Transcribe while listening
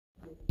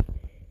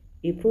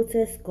A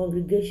protest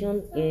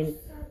congregation in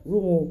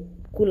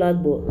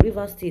Rumukulagbo,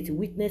 Rivers State,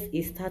 witnessed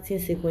a starting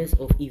sequence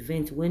of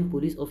events when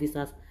police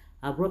officers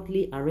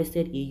abruptly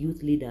arrested a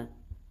youth leader,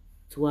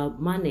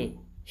 Tuamane,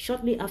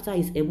 shortly after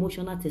his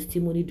emotional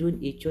testimony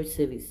during a church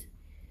service.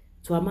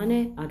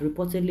 Tuamane had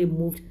reportedly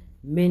moved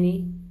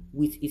many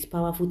with his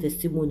powerful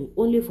testimony,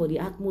 only for the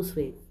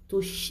atmosphere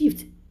to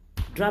shift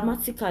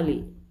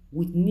dramatically,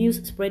 with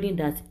news spreading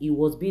that he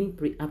was being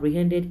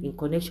apprehended in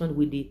connection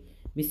with the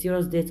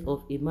mysterious death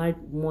of a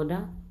married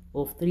mother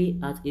of three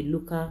at a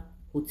local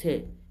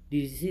hotel.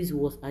 The deceased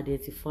was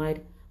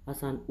identified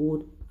as an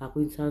old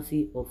acquaintance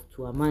of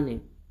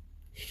Tuamane.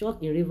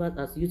 Shock in Rivers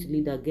as youth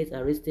leader gets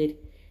arrested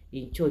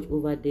in church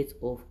over death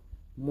of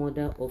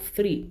mother of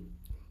three.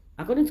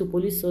 According to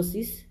police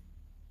sources,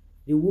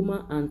 the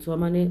woman and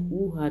Tuamane,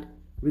 who had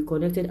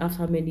reconnected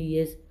after many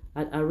years,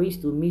 had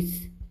arranged to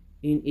meet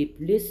in a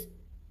place.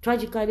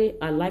 Tragically,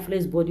 a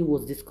lifeless body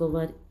was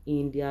discovered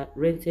in their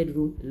rented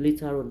room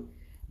later on.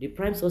 The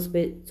prime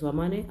suspect,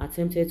 Tuamane,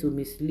 attempted to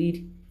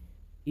mislead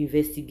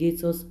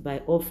investigators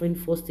by offering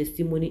false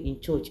testimony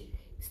in church,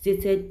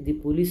 stated the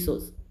police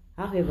source.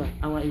 However,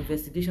 our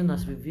investigation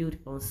has revealed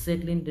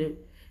unsettling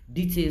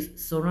details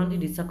surrounding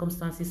the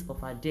circumstances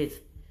of her death.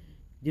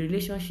 The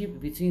relationship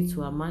between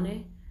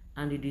Tuamane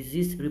and the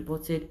deceased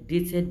reported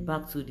dated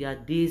back to their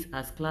days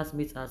as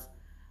classmates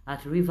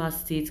at Rivers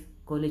State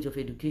College of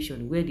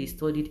Education, where they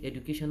studied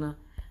educational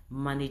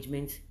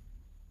management.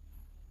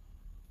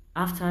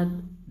 After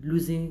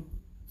losing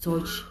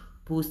touch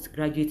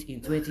postgraduate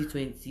in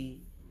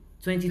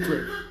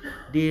 2012,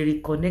 they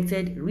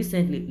reconnected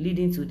recently,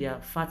 leading to their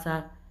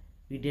fatal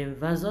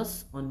redemption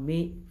on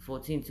May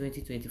 14,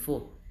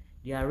 2024.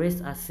 The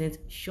arrest has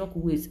sent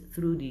shockwaves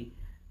through the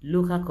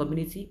local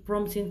community,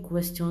 prompting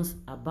questions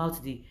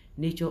about the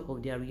nature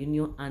of their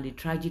reunion and the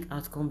tragic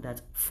outcome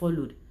that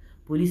followed.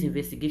 Police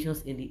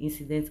investigations in the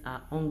incident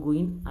are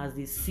ongoing as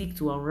they seek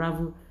to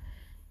unravel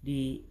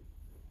the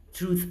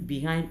truth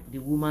behind the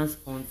woman's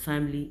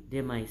untimely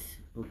demise.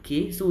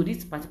 Okay, so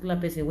this particular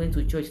person went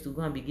to church to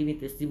go and be giving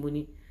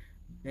testimony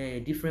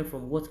different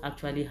from what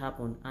actually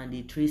happened, and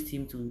they traced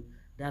him to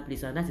that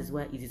place, and that is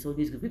why it is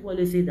always good. People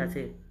always say that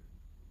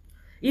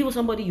even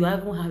somebody you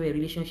haven't have a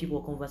relationship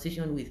or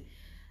conversation with,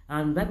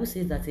 and Bible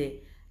says that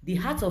the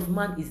heart of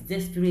man is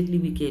desperately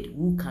wicked,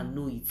 who can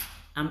know it?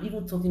 I'm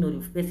even talking of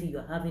the person you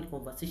are having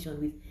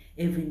conversation with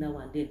every now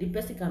and then. The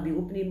person can be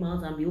opening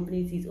mouth and be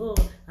opening teeth. Oh,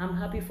 I'm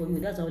happy for you.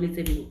 That's all I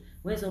tell people.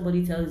 When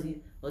somebody tells you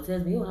or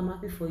tells me, oh, I'm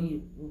happy for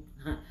you,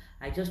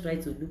 I just try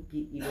to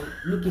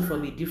look it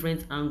from a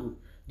different angle.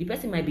 The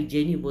person might be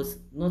genuine, but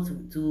not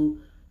too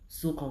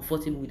so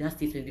comfortable with that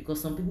statement,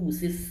 because some people will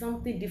say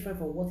something different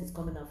from what is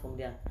coming out from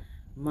their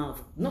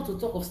mouth. Not to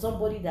talk of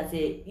somebody that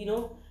the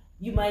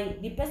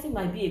person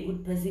might be a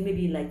good person,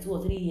 maybe like 2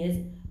 or 3 years,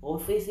 or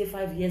say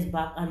 5 years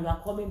back, and you are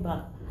coming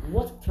back.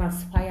 What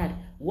transpired?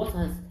 What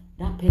has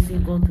that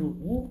person gone through?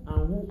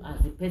 Who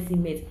has the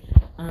person met?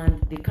 And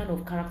the kind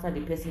of character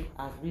the person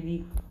has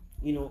really,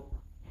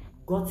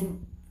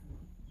 gotten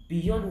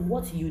beyond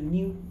what you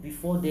knew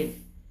before then.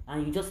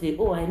 And you just say,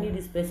 oh, I knew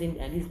this person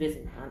and this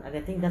person. And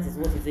I think that is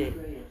what is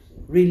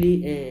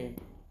really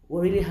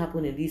what really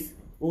happened in this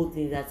whole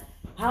thing, that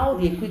how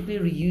they quickly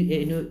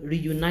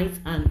reunite,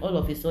 and all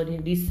of a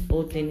sudden this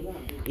whole thing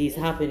is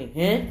happening.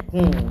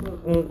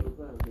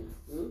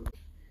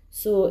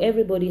 So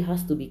everybody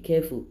has to be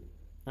careful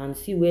and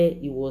see where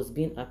he was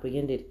being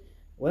apprehended.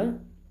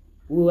 Well,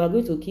 we are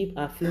going to keep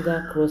our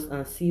finger crossed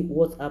and see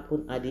what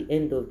happened at the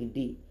end of the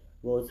day.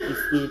 But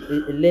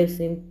it's a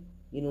lesson,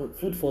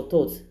 food for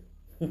thought.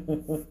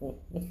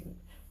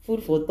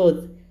 Food for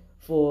thought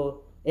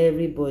for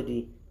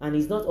everybody. And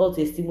it's not all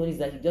testimonies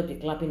that you just be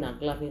clapping and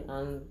clapping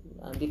and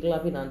be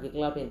clapping and be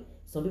clapping.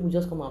 Some people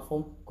just come and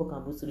form cock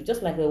and bull story.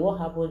 Just like what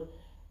happened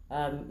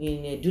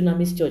in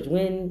Dunamis Church,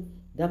 when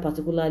that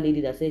particular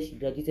lady that said she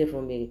graduated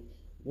from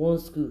one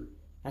school.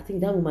 I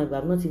think that woman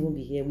will not even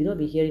be here. We'll not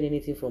be hearing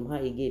anything from her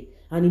again.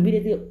 And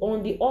immediately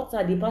on the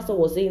altar, the pastor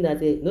was saying that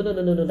no,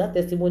 that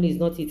testimony is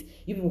not it.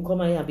 You people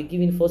come here and be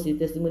giving false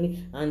testimony,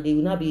 and they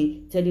will not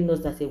be telling us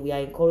that we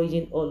are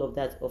encouraging all of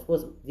that. Of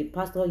course, the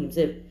pastor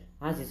himself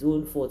has his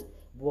own fault.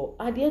 But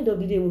at the end of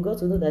the day, we got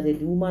to know that the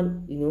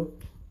woman,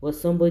 was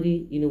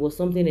somebody, was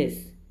something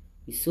else.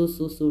 It's so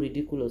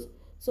ridiculous.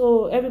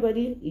 So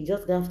everybody, you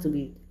just have to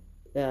be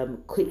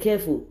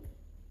careful.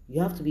 You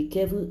have to be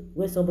careful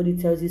when somebody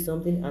tells you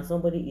something and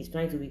somebody is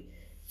trying to be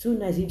too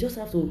nice. You just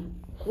have to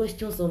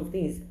question some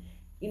things.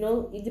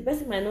 If the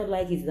person might not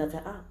like it, that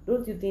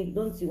don't you,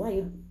 why are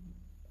you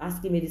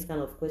asking me this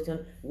kind of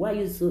question? Why are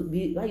you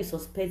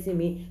suspecting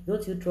me?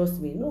 Don't you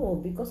trust me?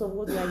 No, because of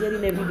what you are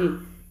hearing every day.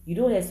 You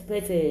don't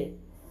expect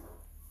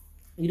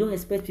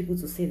people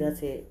to say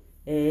that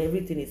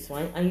everything is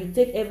fine, and you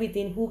take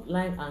everything hook,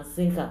 line, and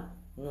sinker.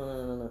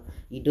 No.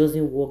 It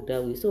doesn't work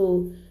that way.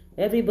 So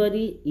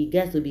everybody, you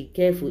got to be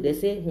careful. They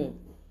say,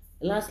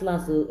 last,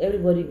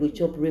 everybody go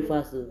chop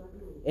breakfast.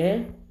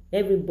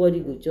 Everybody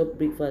go chop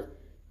breakfast.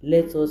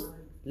 Let us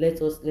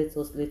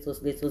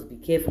be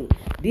careful.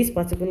 This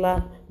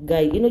particular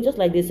guy, just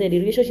like they said, the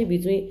relationship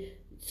between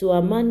to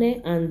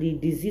Amane and the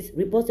disease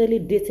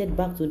reportedly dated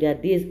back to their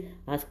days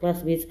as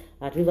classmates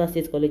at Rivers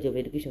State College of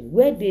Education,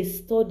 where they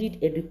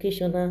studied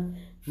educational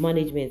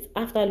management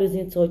after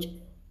losing touch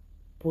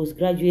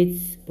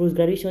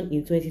post-graduation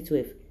in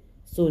 2012.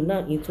 So now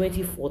in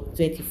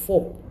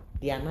 2024,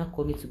 they are now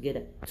coming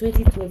together.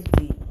 2012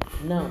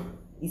 now,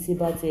 it's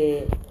about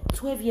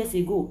 12 years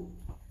ago.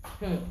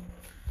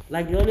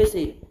 Like they always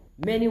say,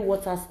 many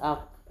waters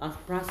have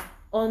passed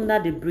under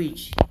the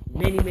bridge.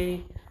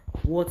 Many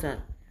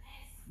water.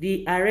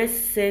 The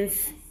arrest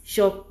sends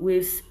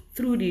shockwaves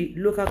through the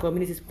local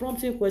communities,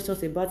 prompting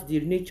questions about the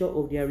nature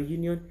of their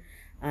reunion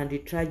and the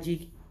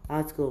tragic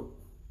outcome.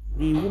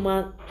 The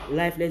woman's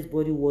lifeless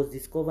body was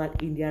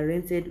discovered in their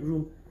rented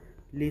room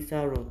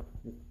later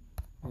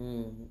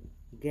on.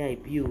 Get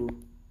IB,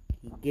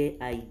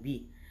 get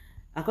IB.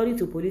 According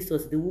to police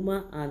sources, the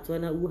woman and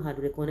Antoine, who had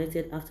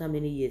reconnected after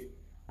many years,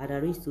 had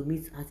arranged to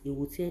meet at a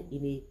hotel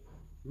in a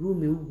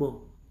room in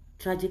Ugbon.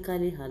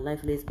 Tragically, her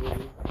lifeless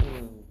body.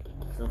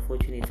 It's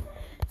unfortunate.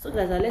 So,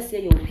 guys, let's hear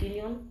your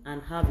opinion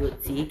and have your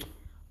take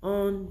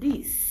on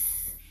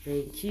this.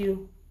 Thank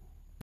you.